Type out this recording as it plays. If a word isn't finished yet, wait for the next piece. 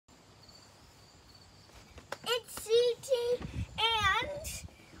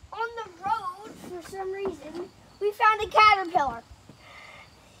caterpillar.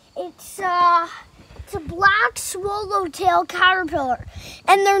 It's a black swallowtail caterpillar,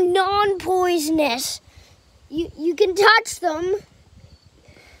 and they're non-poisonous. You can touch them.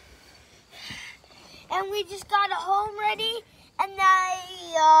 And we just got a home ready, and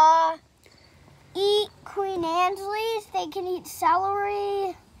they eat Queen Anne's leaves. They can eat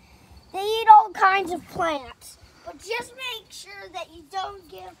celery. They eat all kinds of plants. But just make sure that you don't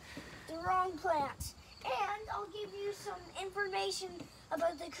give the wrong plants. And I'll give you some information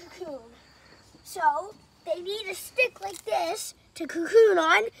about the cocoon. So they need a stick like this to cocoon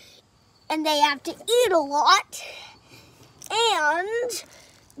on, and they have to eat a lot. And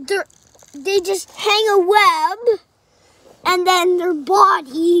they just hang a web, and then their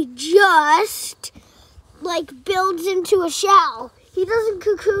body just like builds into a shell. He doesn't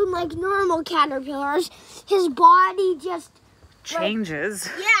cocoon like normal caterpillars. His body just changes.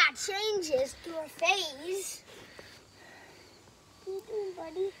 Changes through a phase. What are you doing,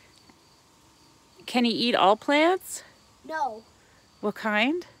 buddy? Can he eat all plants? No. What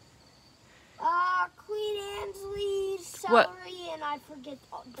kind? Queen Anne's leaves, celery, and I forget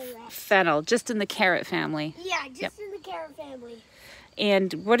the rest. Fennel, just in the carrot family. Yeah, just in the carrot family.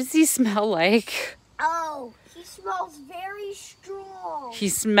 And what does he smell like? Oh, he smells very strong. He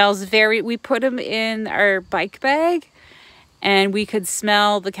smells we put him in our bike bag, and we could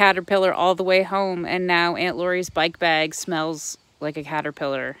smell the caterpillar all the way home, and now Aunt Lori's bike bag smells like a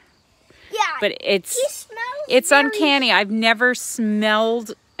caterpillar. Yeah, but it's very uncanny. I've never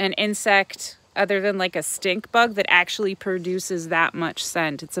smelled an insect other than like a stink bug that actually produces that much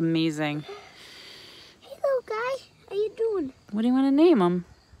scent. It's amazing. Hey little guy, how you doing? What do you want to name him?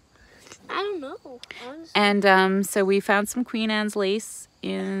 I don't know, honestly. And so we found some Queen Anne's lace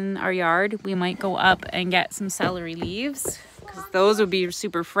in our yard. We might go up and get some celery leaves, because those would be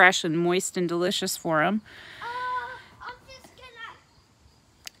super fresh and moist and delicious for him. I'm just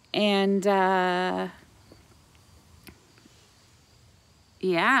gonna... And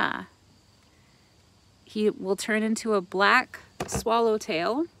yeah, he will turn into a black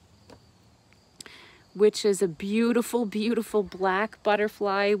swallowtail, which is a beautiful, beautiful black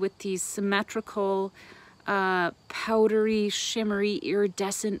butterfly with these symmetrical, powdery, shimmery,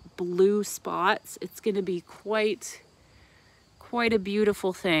 iridescent blue spots. It's going to be quite a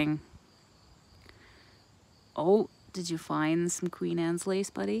beautiful thing. Oh, did you find some Queen Anne's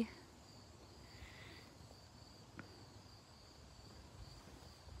lace, buddy?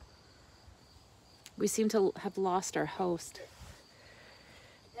 We seem to have lost our host.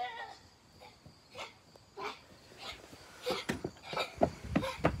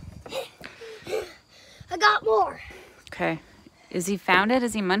 I got more. Okay. Is he found it?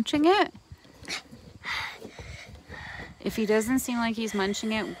 Is he munching it? If he doesn't seem like he's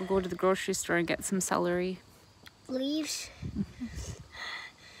munching it, we'll go to the grocery store and get some celery leaves.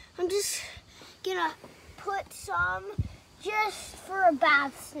 I'm just gonna put some just for a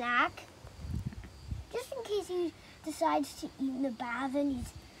bath snack. Just in case he decides to eat in the bath and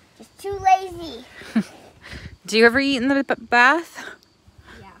he's just too lazy. Do you ever eat in the bath?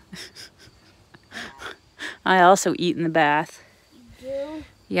 Yeah. I also eat in the bath. You do?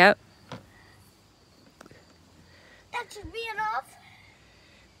 Yep. That should be enough.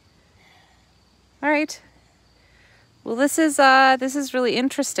 All right. Well, this is really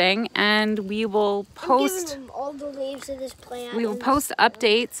interesting, and we will post. I'm giving him all the leaves of this plant. We will post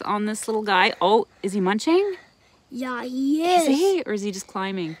updates on this little guy. Oh, is he munching? Yeah, he is. Is he, or is he just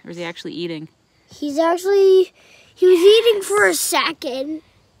climbing, or is he actually eating? He was eating for a second.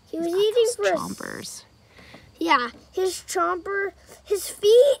 He was eating for chompers. Yeah, his chomper, his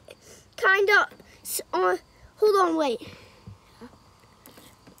feet kind of on. Hold on, wait.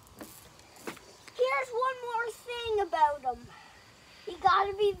 Here's one more thing about him. You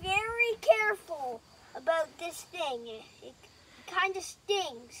gotta be very careful about this thing. It kind of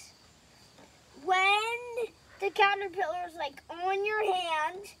stings. When the caterpillar's like on your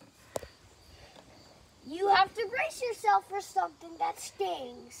hand, you have to brace yourself for something that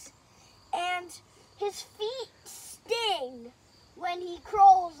stings. And his feet sting when he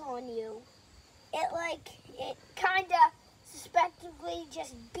crawls on you. It kind of suspectively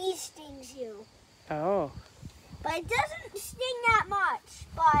just bee stings you. Oh. But it doesn't sting that much,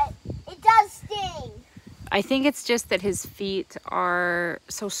 but it does sting. I think it's just that his feet are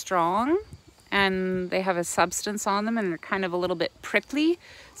so strong and they have a substance on them and they're kind of a little bit prickly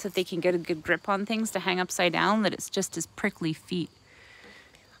so that they can get a good grip on things to hang upside down, that it's just his prickly feet.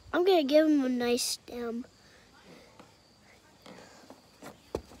 I'm going to give him a nice stem.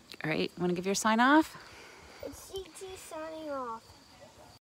 All right, want to give your sign off? It's CT sign